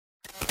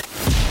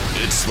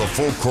It's the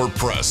Full Court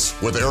Press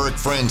with Eric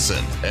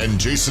Franson and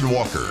Jason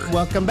Walker.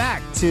 Welcome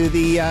back to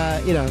the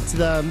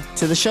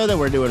to the show that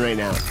we're doing right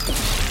now.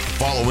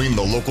 Following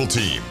the local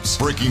teams,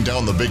 breaking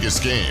down the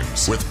biggest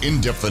games with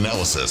in-depth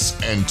analysis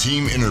and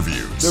team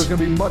interviews. There's going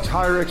to be much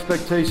higher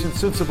expectations,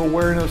 sense of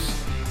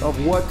awareness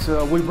of what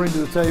we bring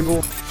to the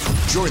table.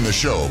 Join the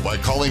show by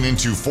calling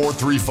into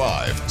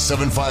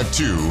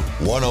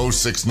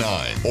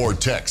 435-752-1069 or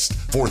text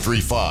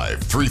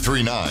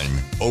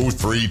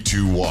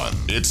 435-339-0321.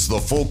 It's the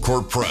Full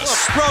Court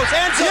Press. Sproles,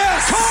 end zone,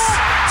 yes!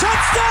 Caught!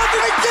 Touchdown,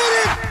 they did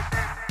it!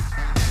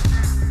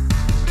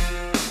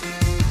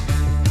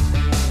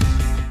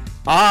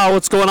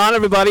 What's going on,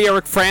 everybody?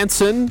 Eric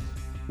Franson.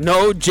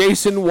 No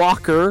Jason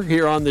Walker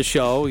here on the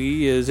show.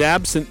 He is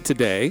absent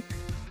today.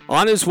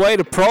 On his way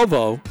to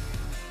Provo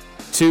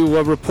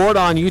to report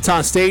on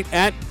Utah State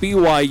at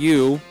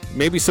BYU.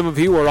 Maybe some of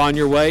you are on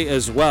your way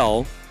as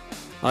well.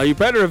 You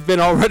better have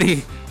been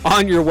already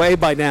on your way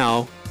by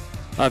now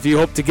if you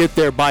hope to get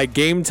there by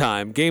game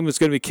time. Game is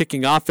going to be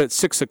kicking off at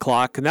 6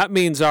 o'clock, and that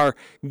means our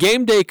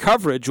game day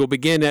coverage will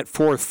begin at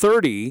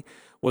 4:30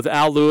 with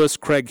Al Lewis,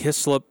 Craig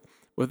Hislop,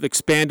 with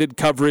expanded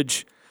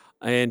coverage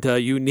and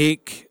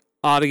unique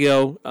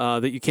audio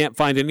that you can't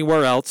find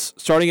anywhere else,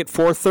 starting at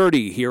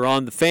 4:30 here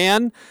on The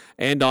Fan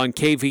and on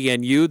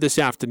KVNU this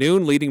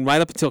afternoon, leading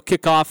right up until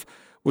kickoff,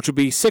 which will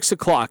be 6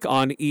 o'clock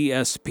on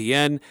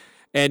ESPN.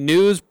 And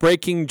news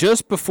breaking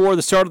just before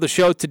the start of the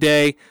show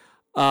today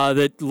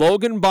that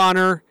Logan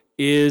Bonner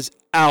is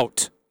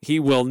out. He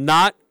will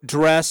not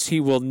dress. He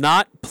will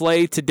not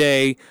play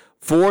today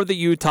for the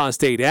Utah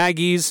State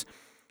Aggies.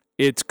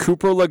 It's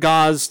Cooper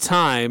Lega's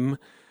time,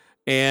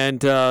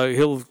 and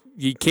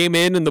he came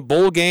in the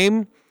bowl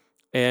game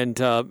and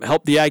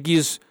helped the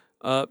Aggies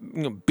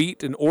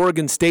beat an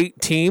Oregon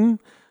State team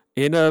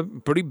in a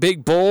pretty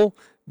big bowl.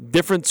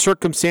 Different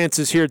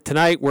circumstances here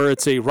tonight where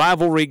it's a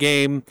rivalry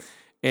game,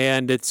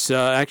 and it's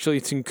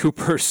in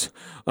Cooper's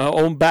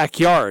own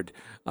backyard.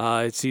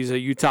 He's a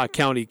Utah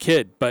County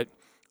kid. But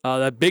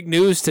that big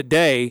news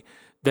today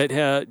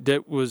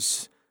that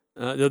was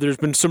there's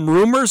been some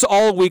rumors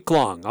all week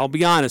long. I'll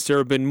be honest, there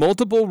have been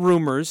multiple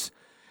rumors,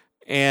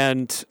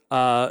 and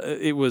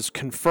it was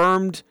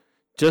confirmed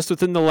just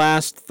within the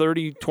last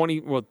 20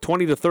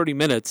 to 30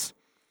 minutes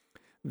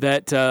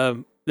that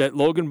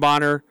Logan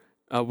Bonner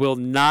will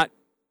not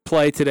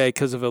play today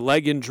because of a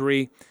leg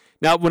injury.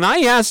 Now, when I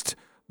asked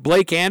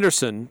Blake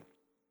Anderson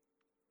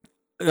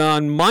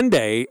on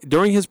Monday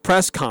during his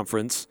press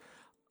conference,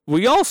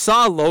 we all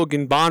saw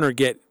Logan Bonner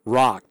get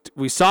rocked.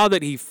 We saw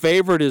that he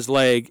favored his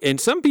leg, and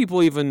some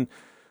people even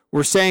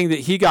were saying that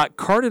he got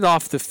carted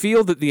off the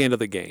field at the end of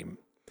the game.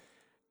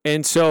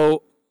 And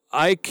so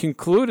I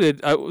concluded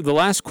the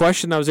last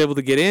question I was able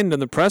to get in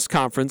the press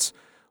conference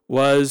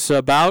was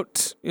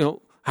about,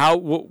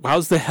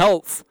 how's the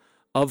health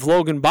of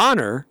Logan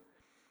Bonner,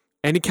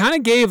 and he kind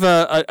of gave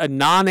a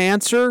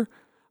non-answer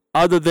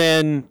other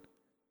than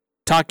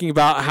talking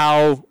about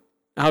how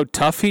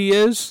tough he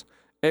is,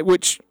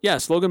 which,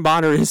 yes, Logan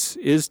Bonner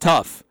is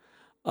tough.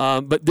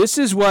 But this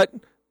is what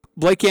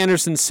Blake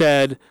Anderson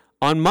said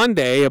on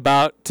Monday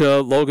about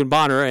Logan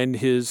Bonner and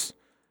his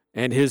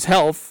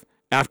health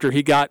after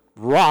he got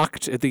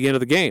rocked at the end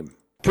of the game.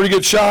 Pretty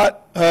good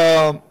shot,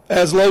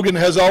 as Logan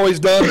has always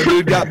done. The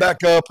dude got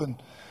back up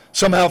and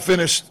somehow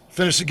finished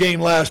the game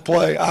last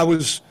play. I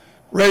was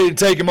ready to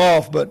take him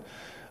off, but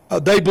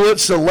they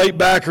blitzed a late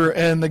backer,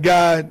 and the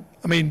guy,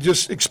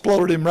 just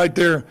exploded him right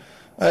there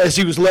as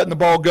he was letting the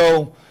ball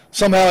go.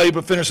 Somehow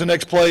able to finish the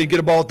next play, get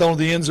a ball thrown to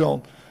the end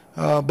zone.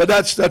 But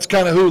that's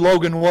kind of who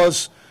Logan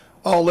was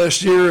all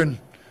last year, and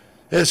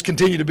has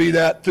continued to be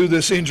that through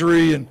this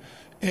injury and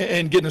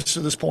getting us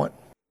to this point.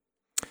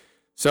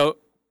 So,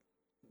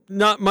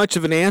 not much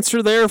of an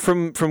answer there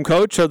from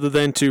Coach, other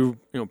than to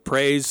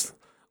praise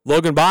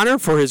Logan Bonner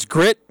for his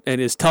grit and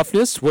his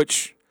toughness,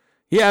 which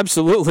he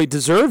absolutely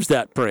deserves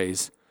that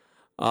praise.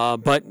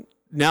 But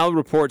now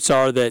reports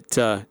are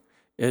that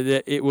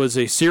it was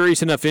a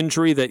serious enough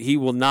injury that he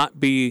will not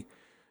be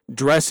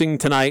dressing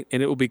tonight,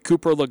 and it will be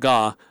Cooper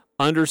Lega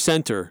under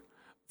center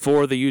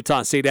for the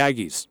Utah State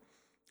Aggies.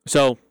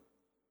 So,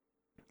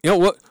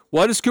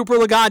 what has Cooper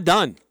Lega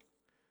done?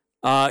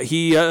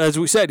 He, as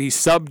we said, he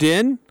subbed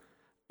in,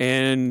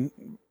 and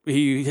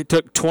he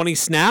took 20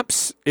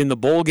 snaps in the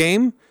bowl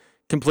game,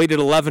 completed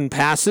 11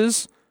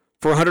 passes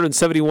for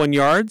 171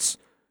 yards.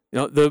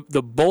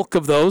 The bulk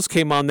of those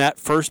came on that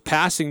first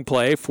passing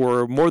play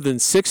for more than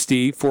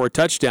 60 for a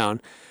touchdown.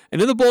 And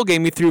in the bowl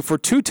game, he threw for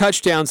 2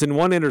 touchdowns and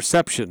 1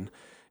 interception.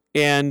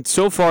 And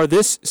so far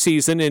this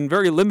season, in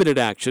very limited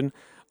action,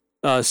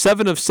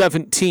 7 of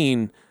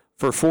 17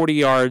 for 40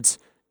 yards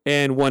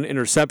and 1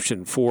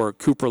 interception for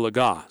Cooper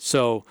Lega.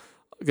 So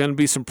going to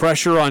be some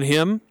pressure on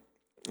him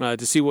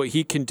to see what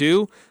he can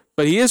do.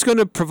 But he is going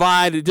to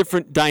provide a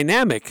different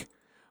dynamic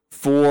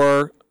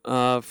for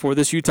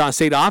this Utah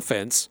State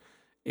offense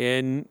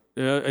in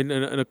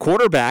a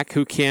quarterback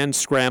who can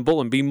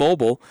scramble and be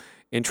mobile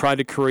and try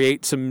to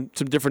create some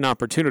different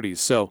opportunities.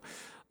 So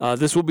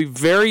this will be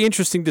very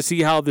interesting to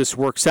see how this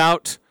works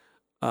out.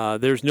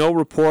 There's no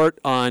report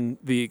on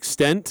the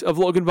extent of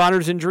Logan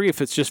Bonner's injury,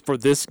 if it's just for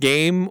this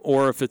game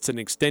or if it's an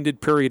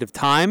extended period of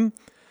time.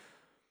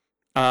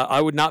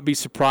 I would not be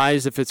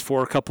surprised if it's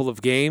for a couple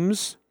of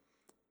games,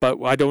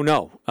 but I don't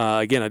know.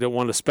 Again, I don't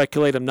want to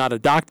speculate. I'm not a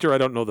doctor. I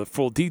don't know the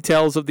full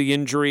details of the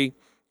injury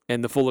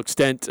and the full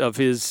extent of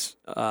his,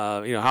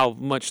 how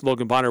much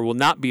Logan Bonner will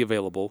not be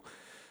available.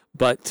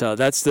 But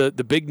that's the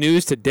big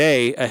news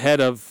today ahead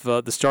of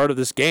the start of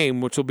this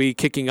game, which will be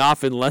kicking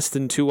off in less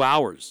than 2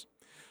 hours.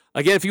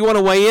 Again, if you want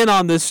to weigh in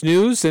on this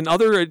news and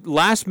other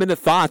last-minute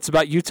thoughts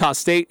about Utah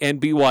State and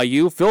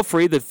BYU, feel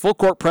free. The Full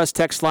Court Press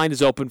text line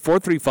is open,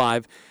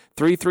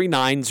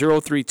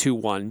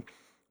 435-339-0321.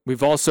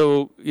 We've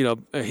also,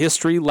 a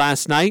history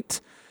last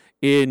night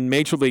in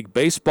Major League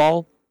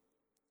Baseball,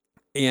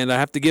 and I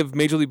have to give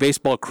Major League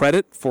Baseball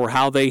credit for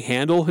how they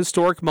handle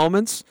historic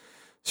moments.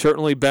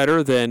 Certainly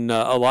better than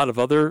a lot of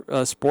other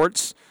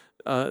sports,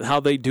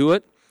 how they do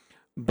it.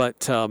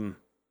 But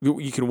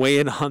you can weigh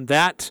in on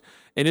that.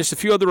 And just a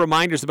few other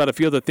reminders about a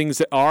few other things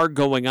that are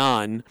going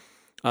on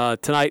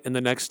tonight and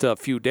the next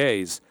few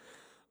days.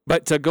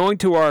 But going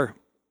to our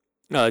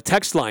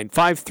text line,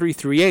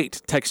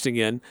 5338, texting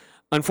in,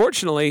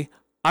 unfortunately,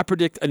 I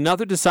predict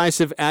another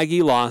decisive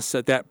Aggie loss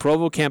at that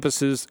Provo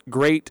campus's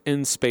great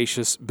and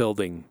spacious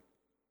building.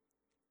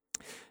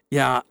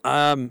 Yeah,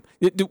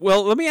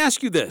 well, let me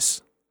ask you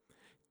this.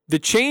 The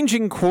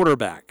changing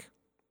quarterback,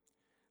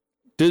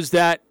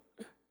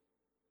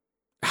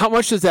 how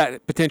much does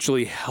that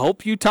potentially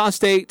help Utah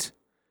State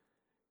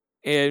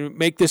and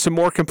make this a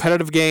more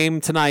competitive game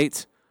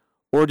tonight?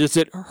 Or does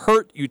it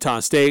hurt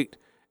Utah State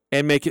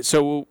and make it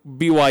so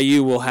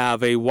BYU will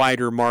have a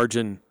wider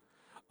margin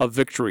of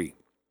victory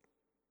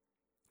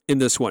in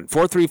this one?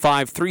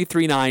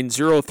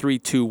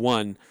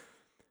 435-339-0321.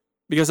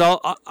 Because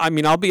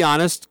I'll be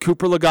honest,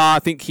 Cooper Legas, I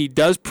think he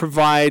does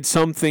provide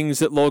some things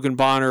that Logan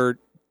Bonner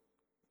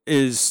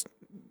is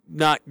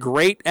not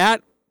great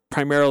at,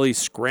 primarily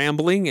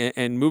scrambling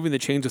and moving the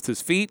chains with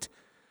his feet.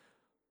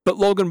 But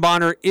Logan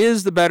Bonner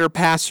is the better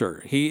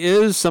passer. He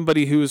is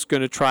somebody who's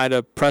going to try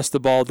to press the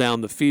ball down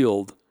the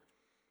field.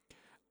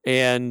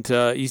 And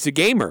he's a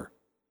gamer.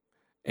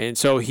 And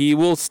so he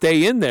will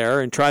stay in there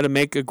and try to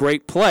make a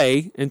great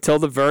play until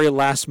the very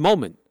last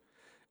moment.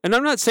 And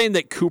I'm not saying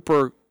that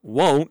Cooper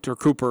won't or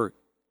Cooper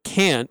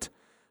can't,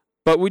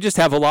 but we just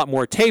have a lot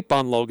more tape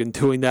on Logan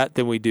doing that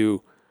than we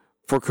do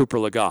for Cooper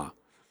Legas.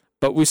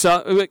 But we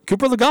saw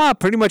Cooper Legas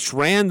pretty much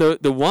ran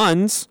the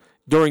ones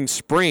during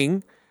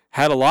spring,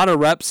 had a lot of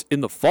reps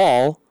in the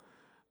fall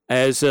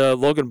as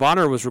Logan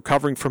Bonner was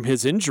recovering from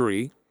his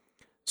injury.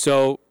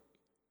 So,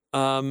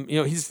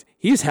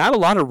 he's had a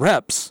lot of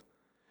reps,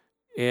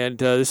 and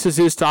this is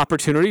his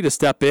opportunity to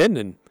step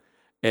in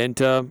and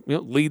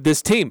lead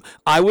this team.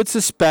 I would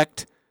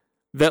suspect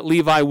that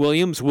Levi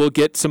Williams will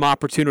get some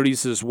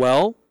opportunities as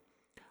well.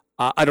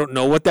 I don't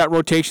know what that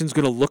rotation is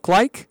going to look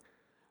like.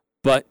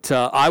 But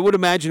I would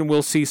imagine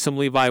we'll see some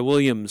Levi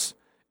Williams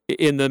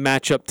in the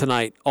matchup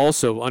tonight,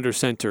 also under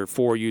center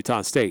for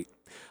Utah State.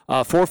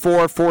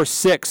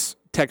 4446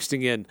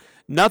 texting in.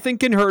 Nothing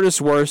can hurt us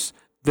worse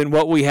than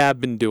what we have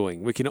been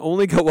doing. We can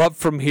only go up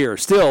from here.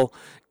 Still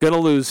going to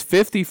lose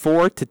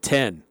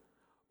 54-10.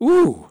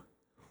 Ooh,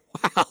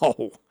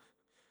 wow.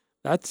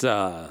 That's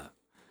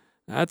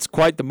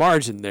quite the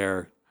margin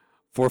there,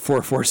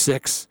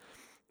 4446.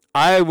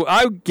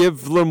 I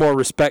give a little more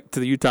respect to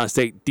the Utah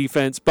State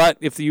defense, but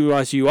if the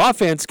USU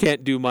offense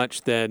can't do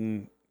much,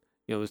 then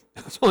there's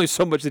only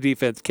so much the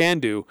defense can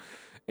do,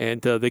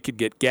 and they could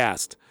get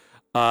gassed.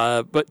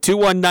 But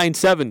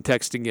 2197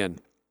 texting in.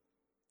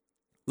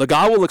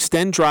 Legas will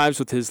extend drives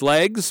with his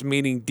legs,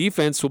 meaning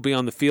defense will be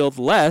on the field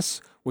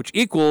less, which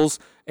equals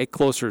a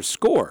closer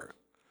score.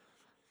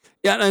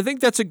 Yeah, and I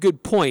think that's a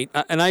good point,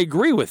 and I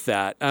agree with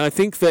that. And I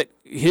think that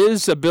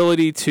his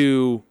ability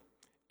to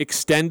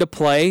extend a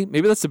play,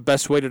 maybe that's the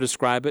best way to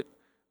describe it,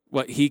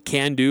 what he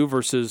can do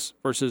versus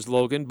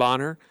Logan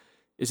Bonner,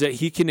 is that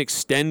he can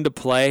extend a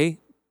play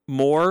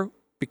more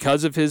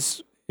because of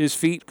his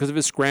feet, because of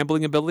his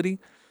scrambling ability.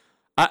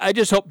 I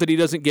just hope that he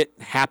doesn't get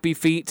happy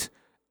feet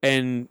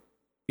and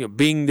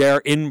being there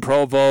in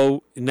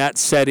Provo in that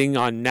setting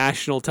on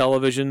national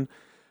television.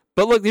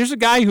 But look, there's a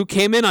guy who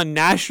came in on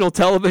national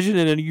television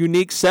in a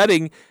unique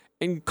setting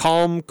and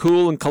calm,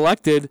 cool, and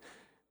collected,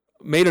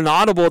 made an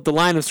audible at the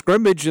line of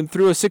scrimmage and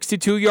threw a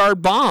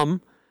 62-yard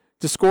bomb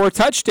to score a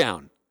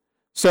touchdown.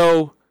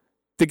 So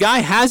the guy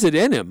has it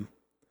in him.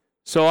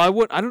 So I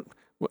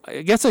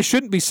guess I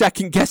shouldn't be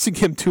second-guessing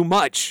him too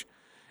much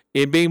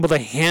in being able to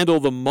handle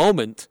the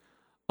moment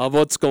of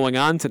what's going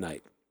on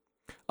tonight.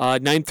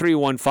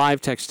 9315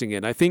 texting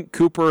in. I think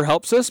Cooper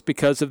helps us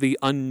because of the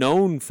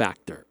unknown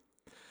factor.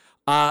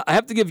 I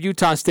have to give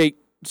Utah State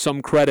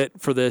some credit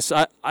for this.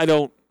 I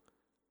don't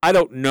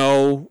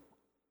know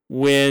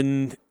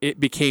when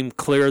it became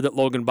clear that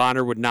Logan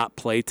Bonner would not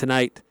play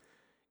tonight,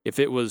 if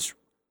it was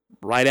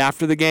right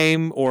after the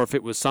game or if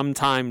it was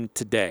sometime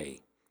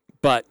today.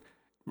 But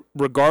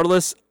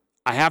regardless,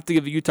 I have to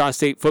give the Utah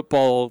State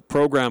football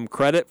program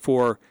credit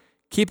for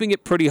keeping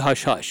it pretty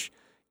hush-hush.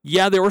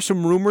 Yeah, there were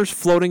some rumors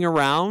floating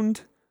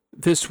around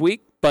this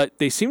week, but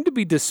they seem to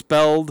be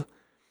dispelled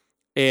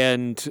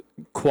and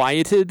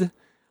quieted.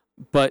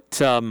 But,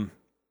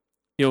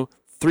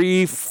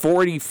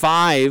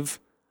 3:45,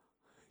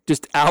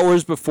 just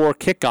hours before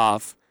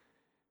kickoff,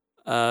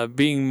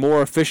 being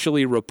more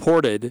officially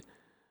reported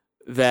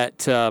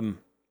that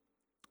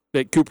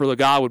that Cooper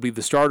Legas would be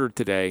the starter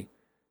today.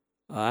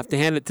 I have to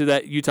hand it to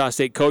that Utah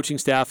State coaching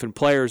staff and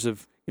players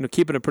of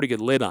keeping a pretty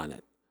good lid on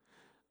it.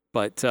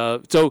 But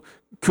so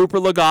Cooper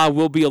Legas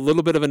will be a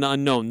little bit of an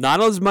unknown.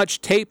 Not as much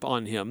tape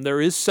on him.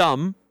 There is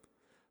some,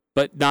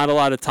 but not a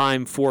lot of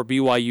time for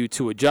BYU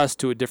to adjust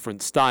to a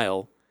different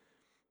style.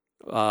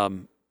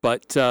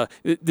 But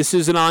this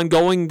is an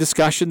ongoing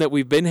discussion that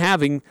we've been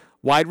having.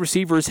 Wide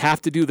receivers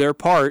have to do their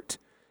part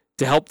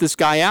to help this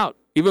guy out,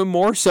 even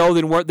more so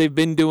than what they've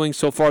been doing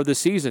so far this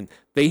season.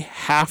 They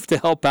have to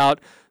help out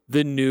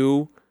the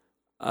new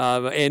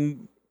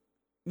and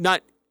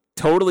not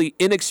totally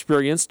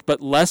inexperienced,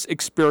 but less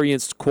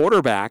experienced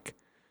quarterback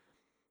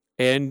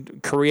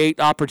and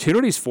create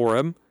opportunities for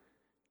him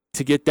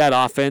to get that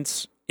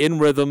offense in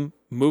rhythm,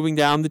 moving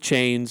down the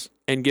chains,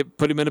 and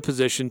put him in a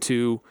position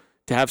to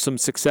have some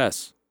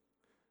success.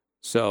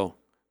 So,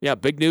 yeah,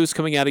 big news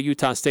coming out of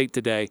Utah State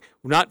today.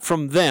 Not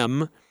from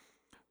them,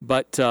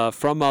 but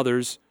from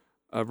others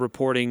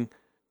reporting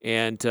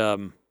and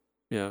that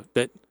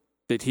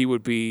he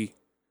would be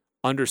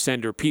under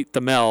center. Pete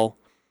Thamel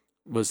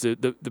was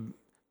the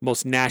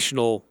most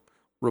national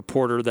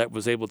reporter that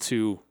was able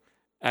to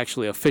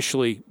actually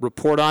officially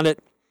report on it.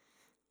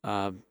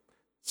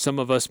 Some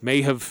of us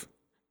may have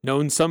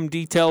known some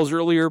details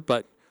earlier,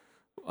 but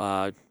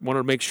wanted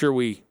to make sure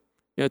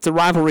it's a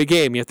rivalry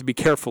game. You have to be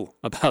careful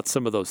about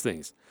some of those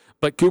things.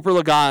 But Cooper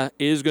Legas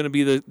is going to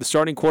be the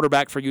starting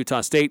quarterback for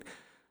Utah State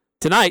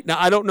tonight. Now,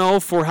 I don't know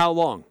for how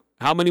long,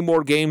 how many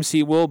more games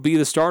he will be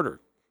the starter.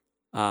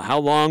 How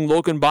long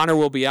Logan Bonner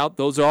will be out,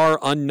 those are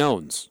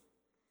unknowns.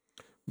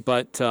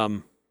 But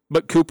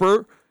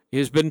Cooper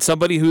has been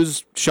somebody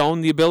who's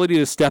shown the ability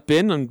to step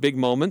in on big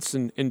moments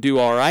and do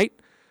all right.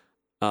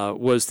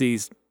 Was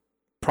the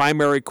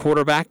primary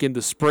quarterback in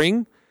the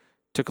spring.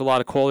 Took a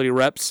lot of quality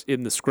reps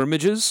in the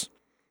scrimmages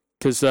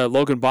because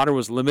Logan Bonner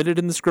was limited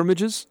in the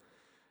scrimmages.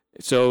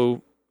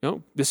 So,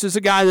 this is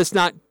a guy that's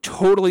not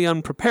totally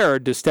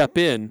unprepared to step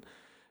in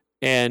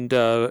and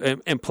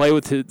play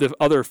with the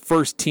other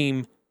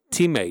first-team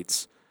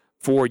teammates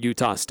for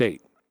Utah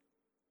State.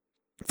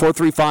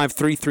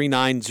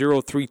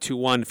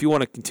 435-339-0321 if you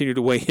want to continue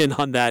to weigh in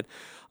on that.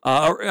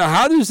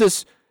 How does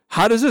this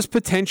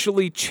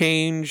potentially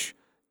change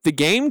the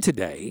game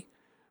today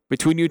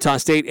between Utah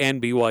State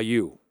and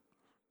BYU?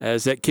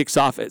 As that kicks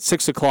off at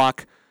 6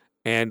 o'clock,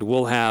 and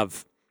we'll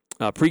have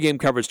pregame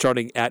coverage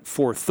starting at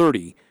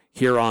 4:30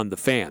 here on The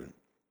Fan.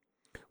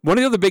 One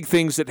of the other big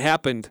things that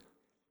happened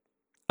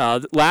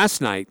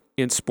last night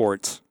in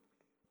sports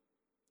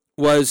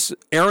was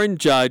Aaron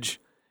Judge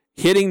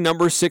hitting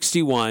number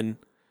 61.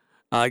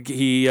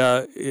 He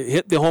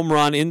hit the home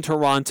run in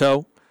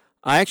Toronto.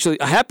 I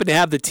happened to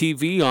have the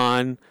TV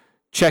on,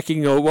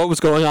 checking what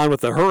was going on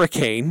with the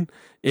hurricane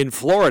in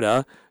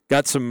Florida.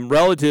 Got some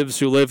relatives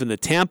who live in the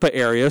Tampa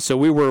area, so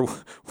we were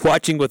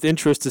watching with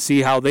interest to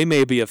see how they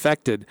may be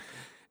affected.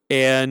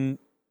 And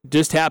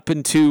just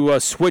happened to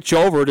switch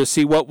over to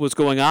see what was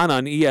going on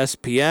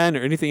ESPN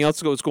or anything else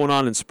that was going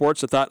on in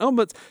sports. I thought,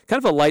 but it's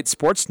kind of a light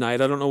sports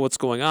night. I don't know what's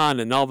going on.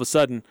 And all of a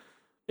sudden,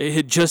 it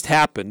had just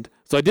happened.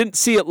 So I didn't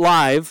see it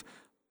live,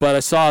 but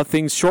I saw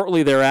things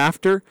shortly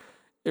thereafter.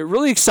 A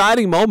really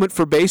exciting moment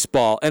for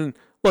baseball. And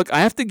look, I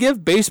have to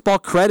give baseball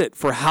credit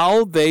for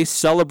how they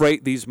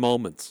celebrate these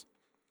moments.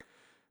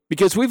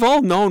 Because we've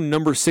all known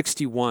number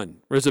 61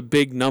 was a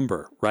big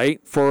number,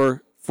 right,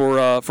 for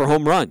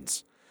home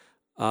runs.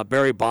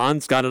 Barry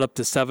Bonds got it up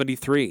to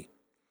 73.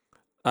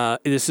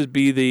 This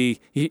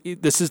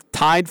is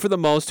tied for the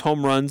most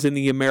home runs in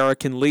the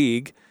American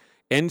League,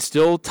 and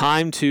still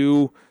time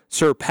to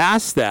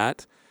surpass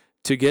that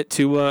to get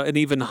to an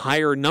even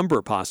higher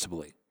number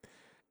possibly.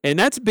 And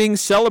that's being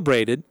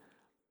celebrated.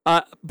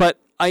 But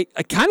I'm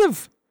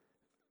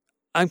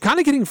kind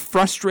of getting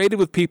frustrated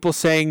with people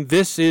saying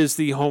this is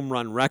the home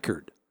run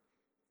record.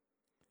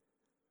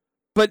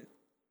 But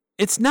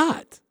it's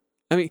not.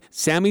 I mean,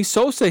 Sammy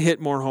Sosa hit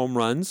more home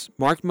runs,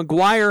 Mark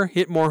McGwire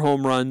hit more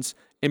home runs,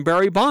 and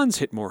Barry Bonds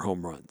hit more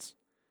home runs.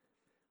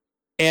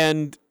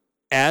 And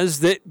as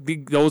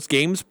those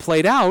games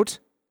played out,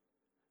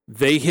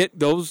 they hit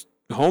those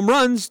home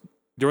runs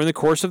during the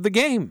course of the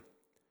game.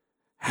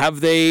 Have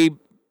they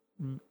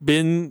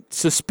been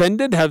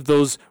suspended? Have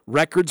those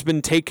records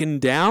been taken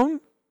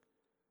down?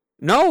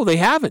 No, they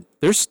haven't.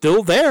 They're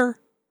still there.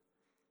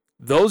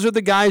 Those are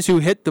the guys who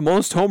hit the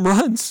most home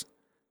runs.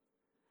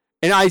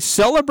 And I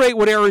celebrate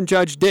what Aaron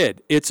Judge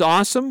did. It's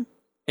awesome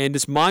and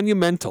it's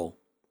monumental.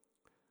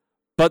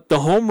 But the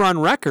home run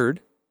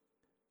record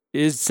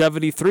is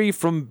 73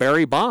 from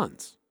Barry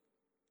Bonds.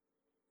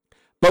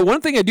 But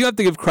one thing I do have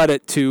to give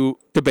credit to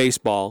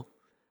baseball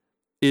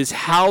is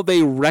how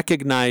they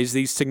recognize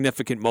these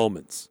significant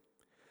moments.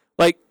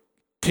 Like,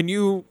 can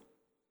you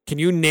Can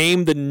you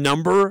name the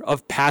number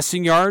of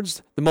passing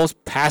yards, the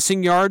most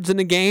passing yards in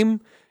a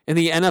game in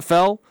the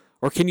NFL?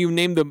 Or can you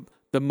name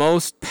the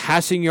most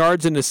passing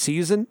yards in a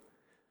season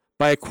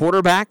by a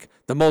quarterback,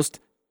 the most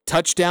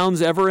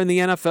touchdowns ever in the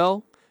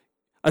NFL?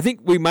 I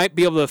think we might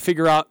be able to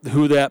figure out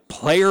who that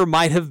player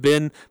might have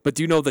been, but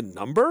do you know the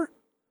number?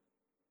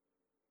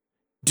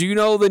 Do you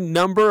know the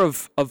number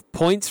of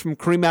points from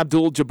Kareem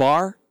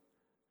Abdul-Jabbar?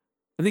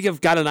 I think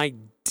I've got an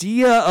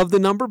idea of the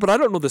number, but I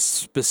don't know the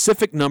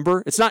specific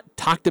number. It's not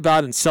talked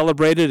about and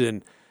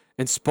celebrated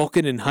and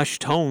spoken in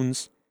hushed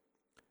tones.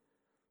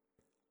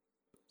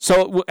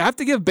 So I have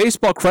to give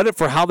baseball credit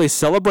for how they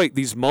celebrate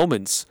these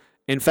moments.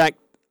 In fact,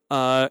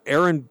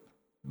 Aaron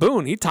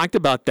Boone, he talked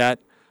about that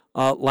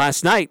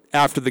last night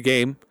after the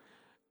game,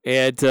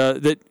 and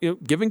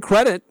giving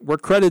credit where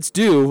credit's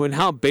due and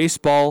how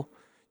baseball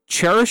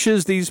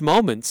cherishes these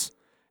moments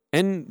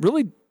and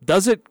really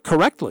does it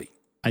correctly.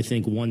 I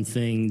think one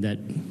thing that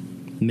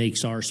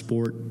makes our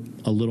sport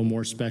a little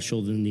more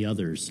special than the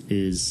others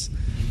is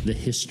the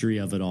history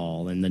of it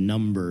all and the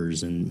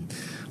numbers. And,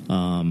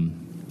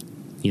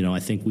 I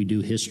think we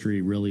do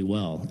history really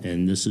well.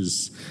 And this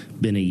has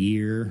been a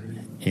year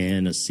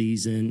and a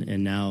season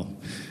and now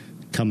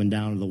coming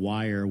down to the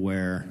wire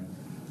where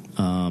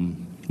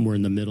we're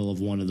in the middle of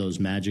one of those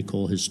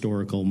magical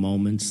historical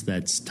moments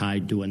that's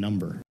tied to a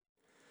number.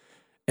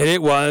 And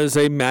it was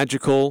a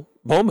magical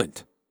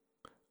moment.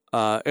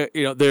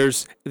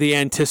 There's the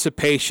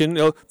anticipation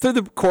through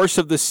the course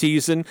of the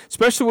season,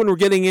 especially when we're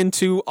getting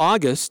into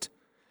August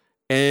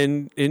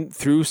and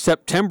through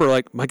September.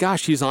 Like, my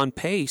gosh, he's on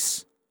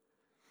pace,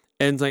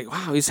 and it's like,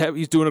 wow,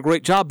 he's doing a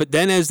great job. But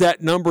then as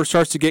that number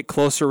starts to get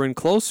closer and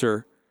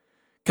closer,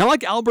 kind of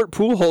like Albert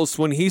Pujols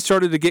when he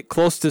started to get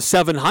close to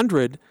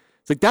 700,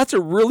 it's like that's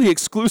a really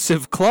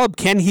exclusive club.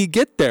 Can he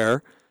get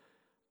there?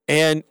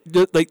 And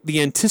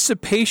the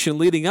anticipation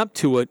leading up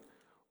to it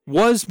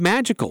was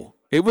magical.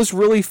 It was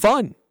really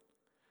fun.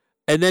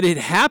 And then it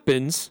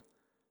happens,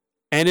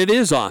 and it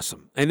is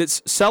awesome, and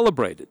it's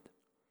celebrated.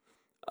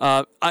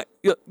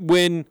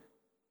 When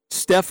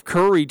Steph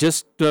Curry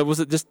just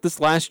this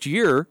last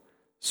year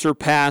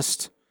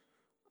surpassed,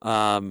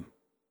 Ray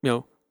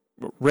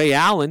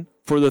Allen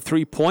for the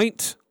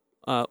 3-point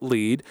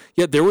lead,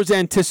 yet there was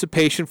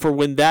anticipation for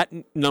when that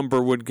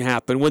number would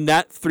happen, when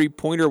that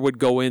 3-pointer would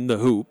go in the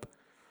hoop.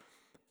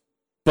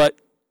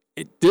 But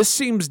this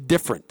seems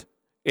different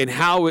in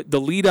how the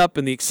lead up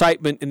and the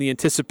excitement and the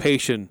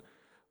anticipation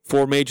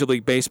for Major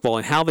League Baseball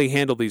and how they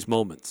handle these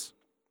moments.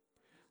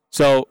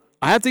 So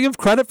I have to give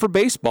credit for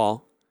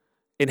baseball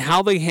in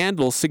how they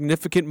handle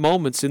significant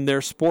moments in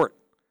their sport.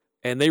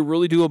 And they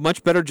really do a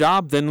much better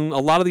job than a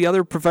lot of the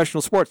other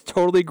professional sports.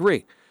 Totally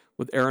agree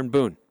with Aaron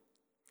Boone.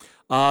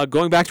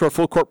 Going back to our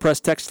full court press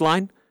text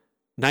line,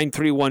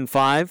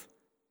 9315,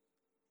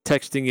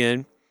 texting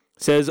in.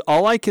 Says,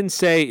 all I can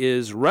say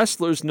is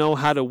wrestlers know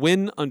how to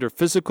win under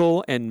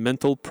physical and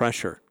mental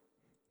pressure.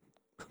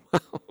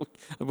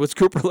 Was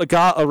Cooper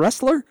Legas a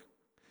wrestler?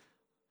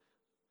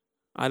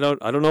 I don't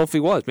know if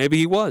he was. Maybe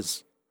he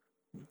was.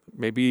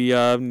 Maybe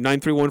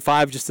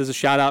 9315 just as a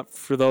shout out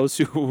for those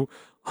who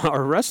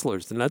are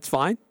wrestlers, and that's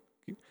fine.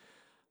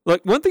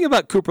 Look, one thing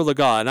about Cooper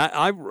Legas, and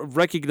I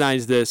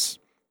recognize this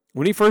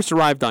when he first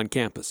arrived on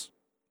campus.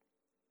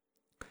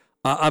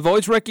 I've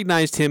always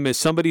recognized him as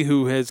somebody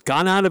who has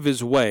gone out of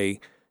his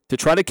way to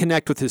try to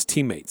connect with his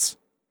teammates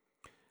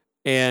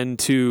and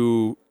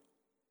to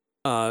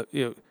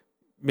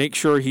make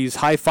sure he's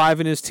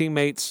high-fiving his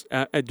teammates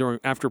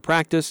after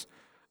practice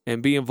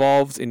and be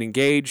involved and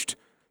engaged.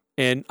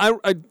 And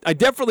I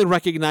definitely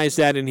recognize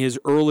that in his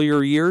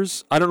earlier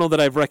years. I don't know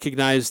that I've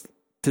recognized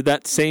to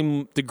that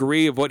same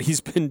degree of what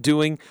he's been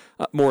doing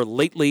more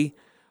lately.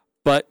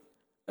 But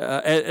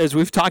as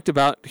we've talked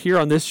about here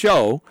on this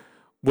show,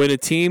 when a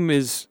team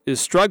is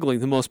struggling,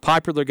 the most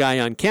popular guy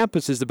on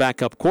campus is the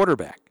backup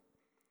quarterback.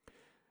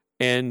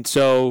 And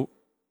so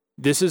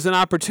this is an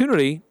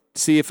opportunity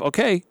to see if,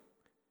 okay,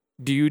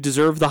 do you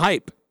deserve the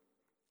hype?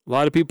 A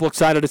lot of people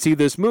excited to see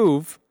this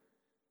move,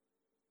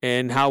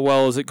 and how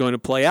well is it going to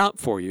play out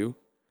for you?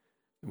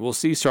 We'll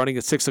see starting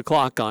at 6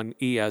 o'clock on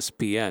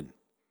ESPN.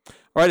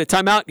 All right, a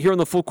timeout here on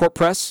the Full Court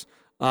Press.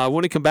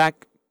 When we come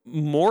back,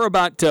 more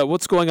about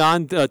what's going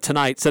on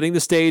tonight, setting the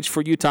stage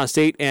for Utah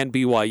State and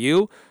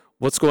BYU.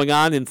 What's going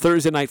on in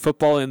Thursday Night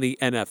Football in the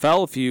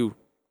NFL, if you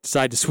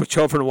decide to switch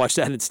over and watch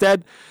that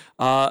instead.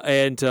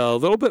 And a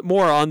little bit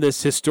more on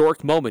this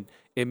historic moment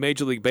in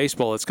Major League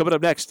Baseball. It's coming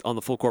up next on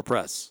the Full Court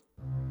Press.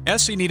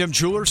 S.C. Needham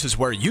Jewelers is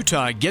where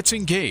Utah gets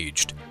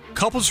engaged.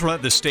 Couples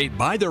throughout the state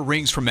buy their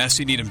rings from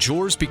S.C. Needham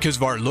Jewelers because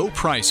of our low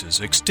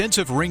prices,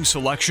 extensive ring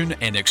selection,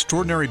 and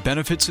extraordinary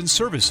benefits and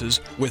services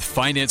with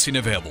financing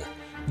available.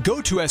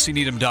 Go to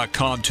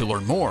scneedham.com to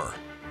learn more.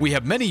 We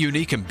have many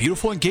unique and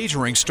beautiful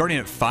engagement rings starting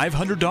at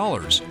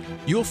 $500.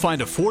 You'll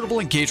find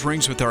affordable engagement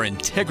rings with our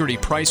integrity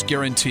price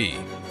guarantee.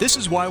 This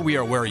is why we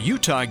are where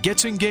Utah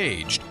gets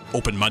engaged.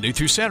 Open Monday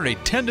through Saturday,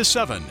 10 to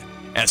 7.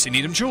 S.C.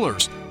 Needham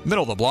Jewelers,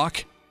 middle of the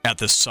block, at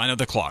the sign of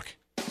the clock.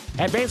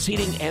 Advanced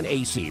Heating and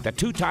AC, the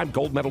two-time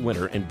gold medal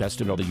winner in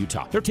Best in Northern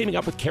Utah. They're teaming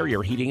up with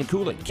Carrier Heating and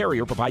Cooling.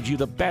 Carrier provides you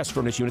the best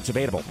furnace units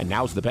available, and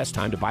now's the best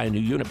time to buy a new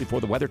unit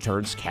before the weather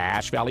turns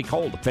Cache Valley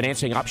cold.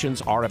 Financing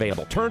options are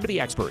available. Turn to the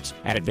experts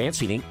at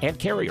Advanced Heating and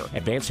Carrier.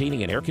 Advanced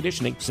Heating and Air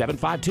Conditioning,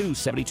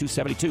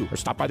 752-7272, or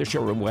stop by their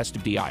showroom west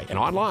of DI and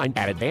online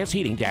at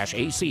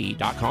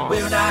advancedheating-ac.com.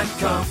 We're not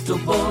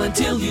comfortable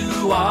until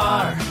you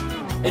are.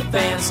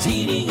 Advanced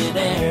Heating and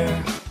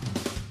Air.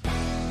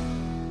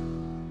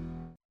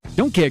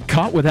 Don't get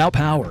caught without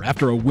power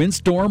after a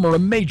windstorm or a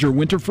major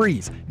winter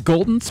freeze.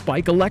 Golden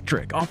Spike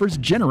Electric offers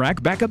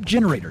Generac backup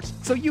generators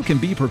so you can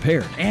be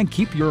prepared and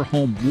keep your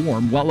home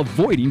warm while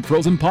avoiding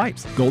frozen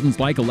pipes. Golden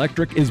Spike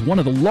Electric is one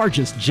of the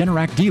largest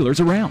Generac dealers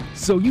around,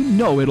 so you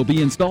know it'll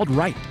be installed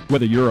right.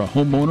 Whether you're a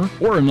homeowner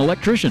or an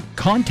electrician,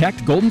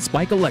 contact Golden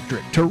Spike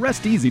Electric to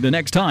rest easy the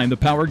next time the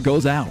power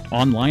goes out.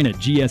 Online at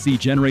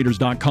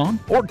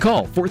gsegenerators.com or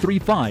call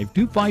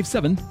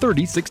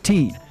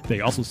 435-257-3016. They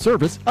also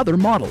service other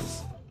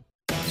models.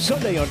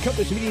 Sunday on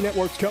Compass Media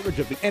Network's coverage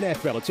of the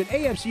NFL, it's an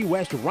AFC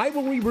West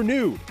rivalry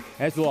renewed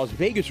as the Las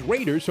Vegas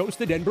Raiders host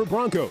the Denver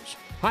Broncos.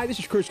 Hi, this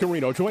is Chris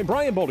Carino. Join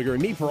Brian Boldiger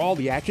and me for all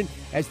the action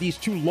as these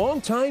two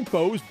longtime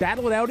foes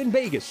battle it out in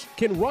Vegas.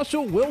 Can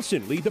Russell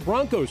Wilson lead the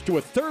Broncos to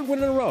a third win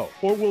in a row?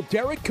 Or will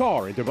Derek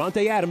Carr and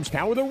Devontae Adams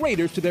power the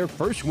Raiders to their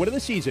first win of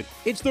the season?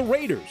 It's the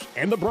Raiders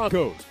and the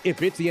Broncos.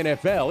 If it's the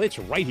NFL, it's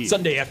right here.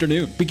 Sunday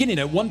afternoon, beginning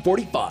at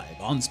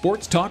 1:45 on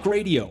Sports Talk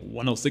Radio,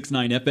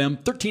 106.9 FM,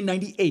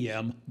 1390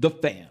 AM, The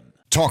Fan.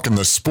 Talking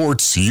the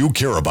sports you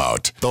care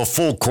about. The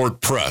Full Court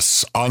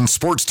Press on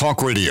Sports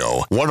Talk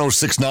Radio,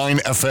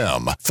 106.9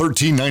 FM,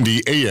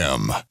 1390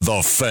 AM.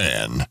 The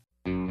Fan.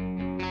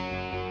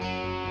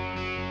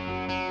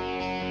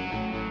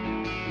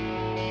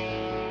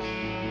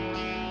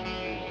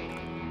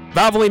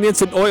 Valvoline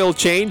Instant Oil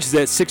Change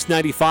at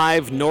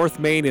 695 North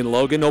Main in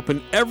Logan.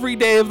 Open every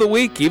day of the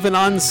week, even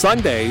on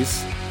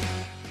Sundays.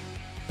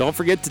 Don't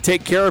forget to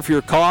take care of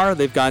your car.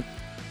 They've got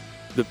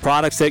the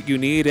products that you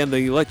need, and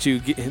they let you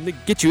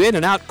get you in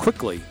and out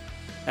quickly,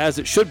 as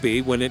it should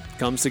be when it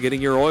comes to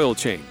getting your oil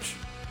change.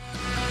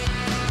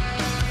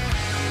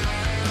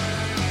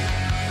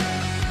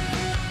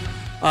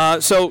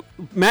 So,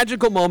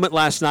 magical moment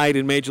last night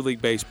in Major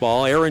League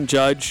Baseball. Aaron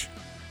Judge,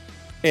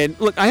 and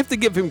look, I have to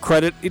give him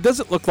credit. It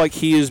doesn't look like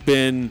he has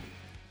been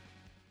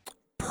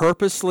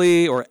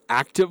purposely or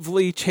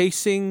actively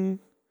chasing,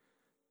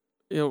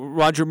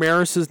 Roger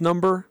Marris'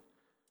 number.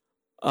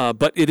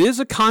 But it is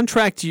a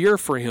contract year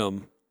for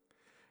him,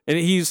 and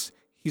he's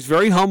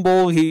very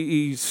humble.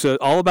 He's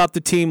all about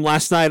the team.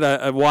 Last night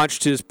I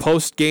watched his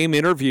post-game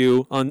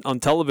interview on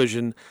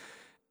television,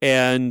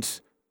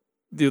 and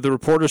the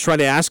reporter's trying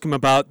to ask him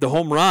about the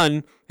home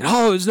run, and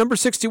it was number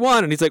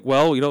 61, and he's like,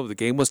 well, the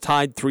game was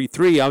tied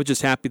 3-3. I was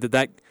just happy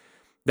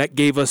that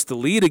gave us the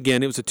lead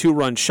again. It was a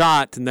 2-run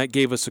shot, and that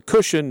gave us a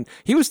cushion.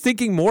 He was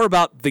thinking more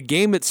about the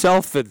game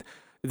itself and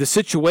the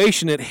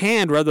situation at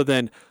hand rather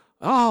than,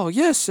 oh,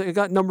 yes, I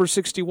got number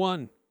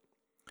 61.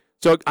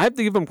 So I have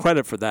to give him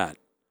credit for that.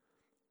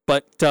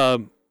 But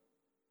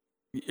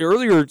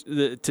earlier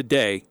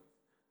today,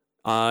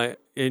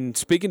 in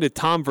speaking to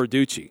Tom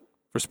Verducci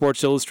for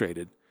Sports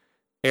Illustrated,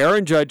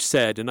 Aaron Judge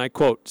said, and I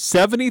quote,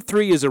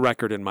 73 is a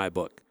record in my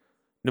book.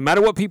 No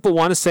matter what people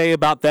want to say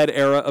about that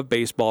era of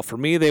baseball, for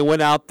me, they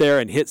went out there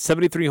and hit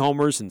 73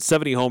 homers and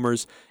 70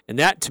 homers, and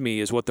that, to me,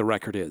 is what the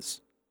record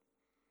is.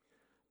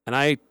 And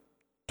I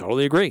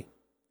totally agree.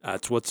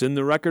 That's what's in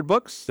the record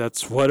books.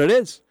 That's what it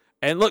is.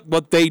 And look,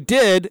 what they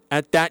did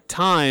at that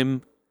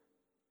time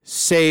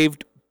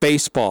saved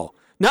baseball.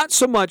 Not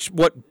so much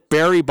what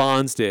Barry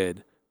Bonds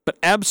did, but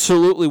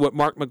absolutely what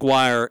Mark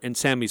McGwire and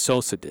Sammy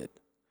Sosa did.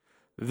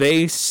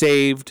 They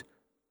saved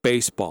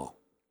baseball.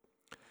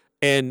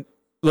 And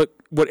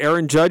look, what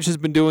Aaron Judge has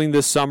been doing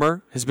this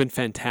summer has been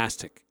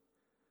fantastic.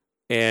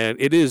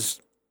 And it is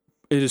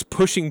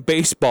pushing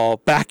baseball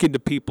back into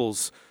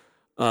people's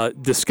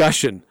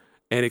discussion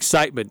and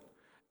excitement.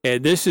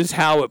 And this is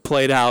how it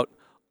played out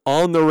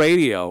on the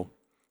radio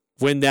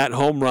when that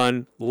home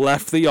run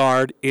left the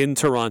yard in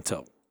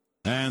Toronto.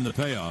 And the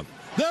payoff.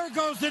 There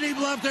goes the deep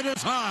left. It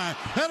is high.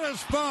 It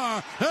is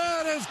far.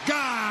 It is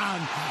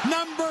gone.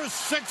 Number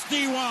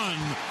 61.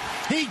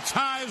 He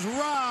ties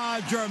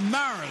Roger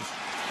Marris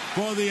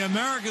for the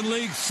American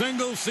League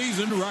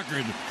single-season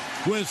record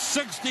with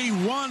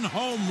 61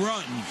 home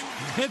runs.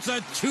 It's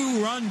a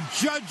 2-run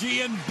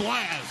Judgian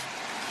blast.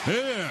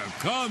 Here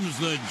comes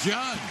the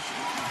Judge.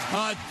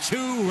 A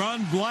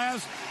 2-run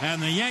blast,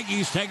 and the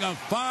Yankees take a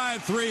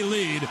 5-3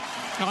 lead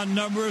on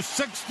number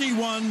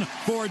 61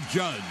 for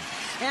Judge.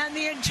 And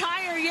the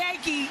entire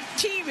Yankee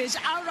team is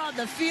out on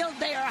the field.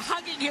 They are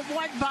hugging him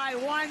one by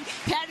one.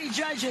 Patty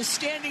Judge is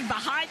standing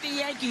behind the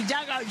Yankee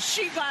dugout.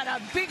 She got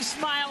a big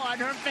smile on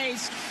her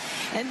face.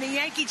 And the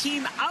Yankee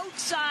team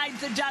outside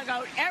the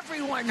dugout,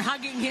 everyone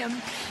hugging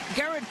him.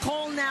 Garrett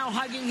Cole now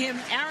hugging him.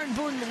 Aaron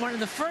Boone, one of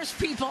the first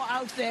people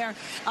out there.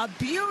 A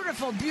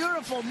beautiful,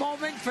 beautiful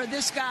moment for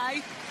this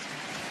guy.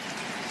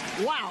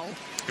 Wow.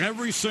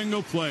 Every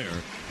single player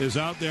is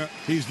out there.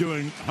 He's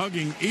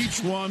hugging each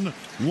one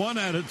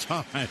at a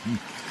time.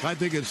 I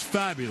think it's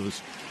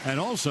fabulous. And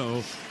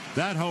also,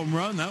 that home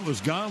run, that was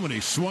gone when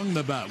he swung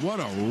the bat. What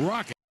a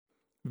rocket.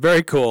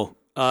 Very cool.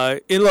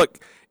 And look,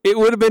 it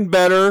would have been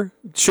better,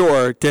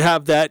 sure, to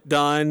have that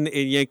done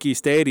in Yankee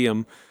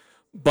Stadium.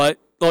 But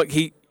look,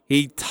 he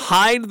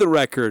tied the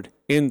record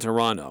in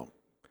Toronto.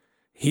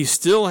 He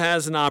still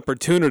has an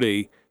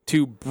opportunity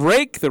to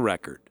break the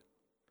record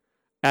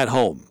at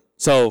home.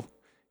 So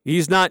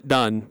he's not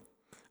done.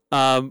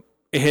 There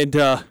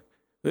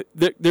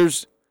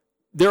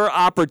are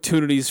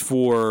opportunities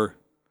for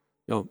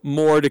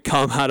more to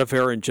come out of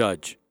Aaron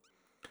Judge.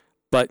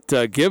 But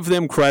give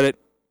them credit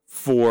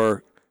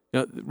for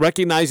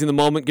recognizing the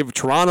moment. Give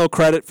Toronto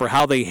credit for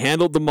how they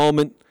handled the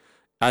moment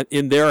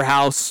in their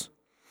house.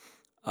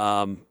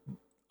 I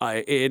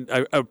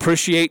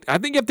appreciate. I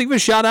think you have to give a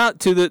shout out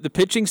to the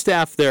pitching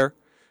staff there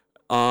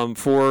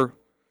for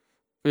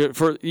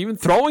even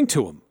throwing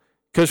to him,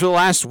 because for the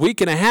last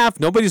week and a half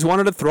nobody's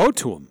wanted to throw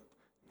to him.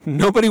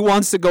 Nobody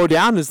wants to go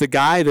down as the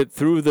guy that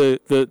threw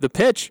the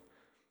pitch.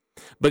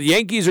 But the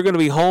Yankees are going to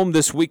be home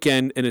this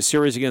weekend in a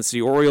series against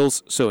the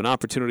Orioles, so an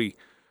opportunity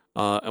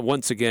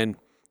once again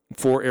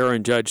for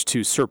Aaron Judge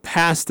to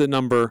surpass the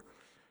number.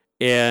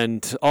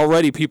 And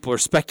already people are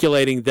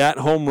speculating that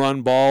home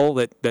run ball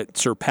that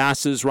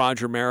surpasses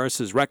Roger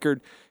Marris'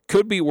 record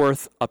could be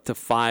worth up to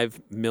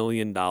 $5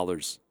 million.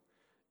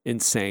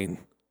 Insane.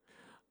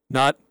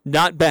 Not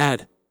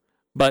bad,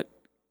 but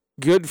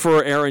good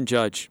for Aaron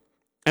Judge.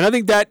 And I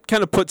think that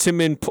kind of puts him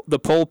in the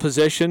pole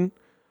position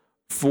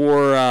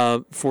for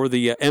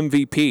the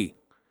MVP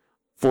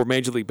for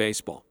Major League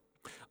Baseball.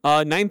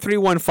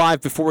 9315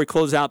 before we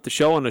close out the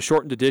show on a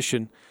shortened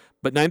edition,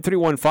 but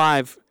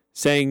 9315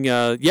 saying,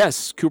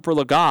 yes, Cooper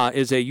Legas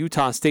is a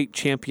Utah State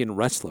champion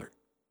wrestler.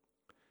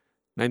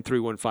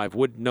 9315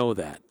 would know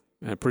that.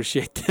 I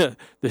appreciate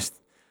this.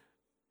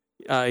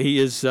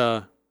 He's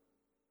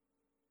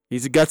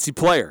a gutsy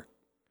player.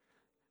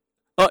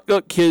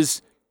 Look,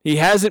 he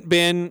hasn't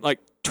been like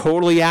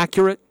totally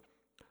accurate,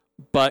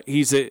 but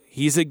he's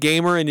a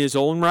gamer in his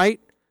own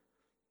right.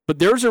 But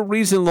there's a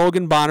reason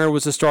Logan Bonner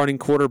was a starting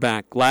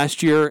quarterback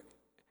last year,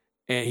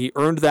 and he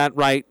earned that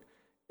right,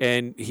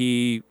 and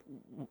he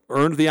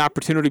earned the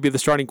opportunity to be the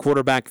starting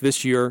quarterback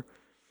this year.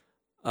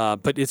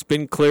 But it's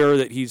been clear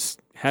that he's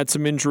had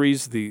some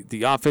injuries.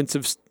 The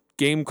offensive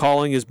game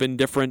calling has been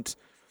different,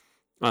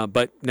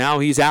 but now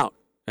he's out.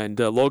 And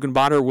Logan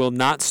Bonner will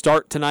not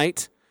start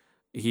tonight.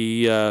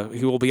 He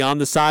will be on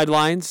the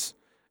sidelines,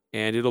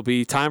 and it'll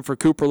be time for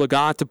Cooper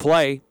Legas to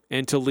play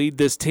and to lead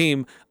this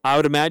team. I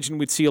would imagine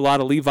we'd see a lot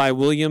of Levi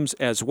Williams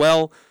as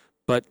well,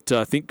 but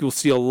I think you'll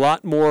see a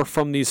lot more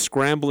from these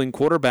scrambling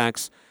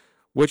quarterbacks,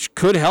 which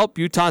could help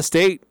Utah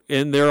State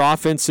in their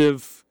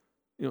offensive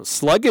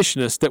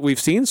sluggishness that we've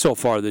seen so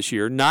far this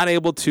year, not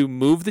able to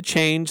move the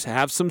chains,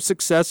 have some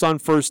success on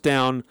first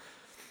down,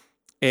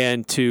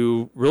 and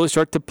to really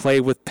start to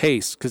play with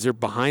pace because they're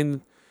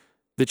behind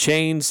the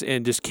chains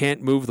and just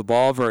can't move the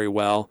ball very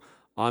well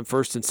on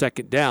first and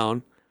second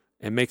down,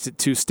 and makes it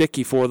too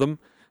sticky for them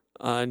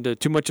and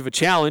too much of a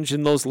challenge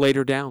in those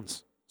later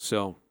downs.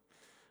 So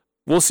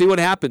we'll see what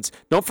happens.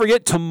 Don't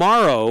forget,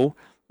 tomorrow,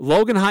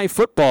 Logan High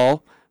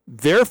football,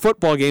 their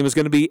football game is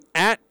going to be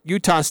at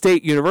Utah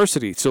State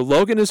University. So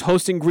Logan is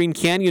hosting Green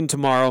Canyon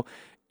tomorrow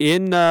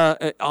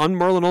on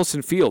Merlin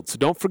Olsen Field. So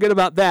don't forget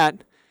about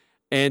that.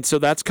 And so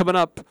that's coming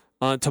up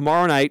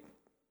tomorrow night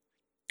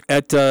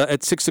at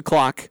 6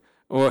 o'clock,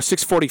 or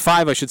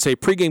 6:45, I should say,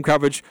 pregame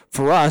coverage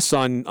for us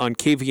on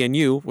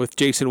KVNU with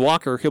Jason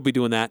Walker. He'll be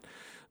doing that.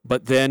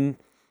 But then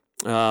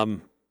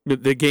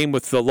the game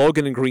with the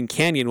Logan and Green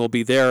Canyon will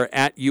be there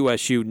at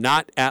USU,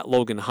 not at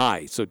Logan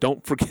High. So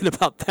don't forget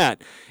about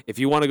that. If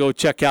you want to go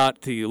check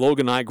out the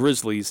Logan High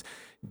Grizzlies,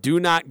 do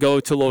not go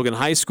to Logan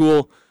High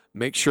School.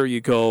 Make sure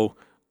you go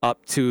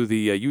up to the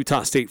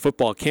Utah State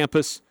football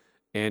campus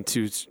and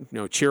to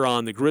cheer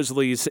on the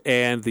Grizzlies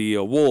and the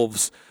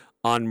Wolves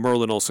on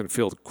Merlin Olsen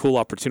Field. Cool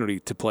opportunity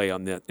to play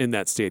in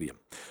that stadium.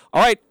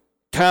 All right,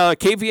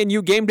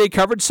 KVNU game day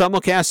coverage,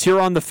 simulcast here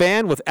on The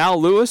Fan with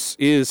Al Lewis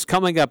is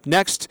coming up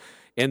next,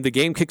 and the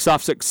game kicks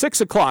off at 6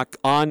 o'clock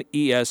on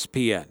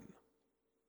ESPN.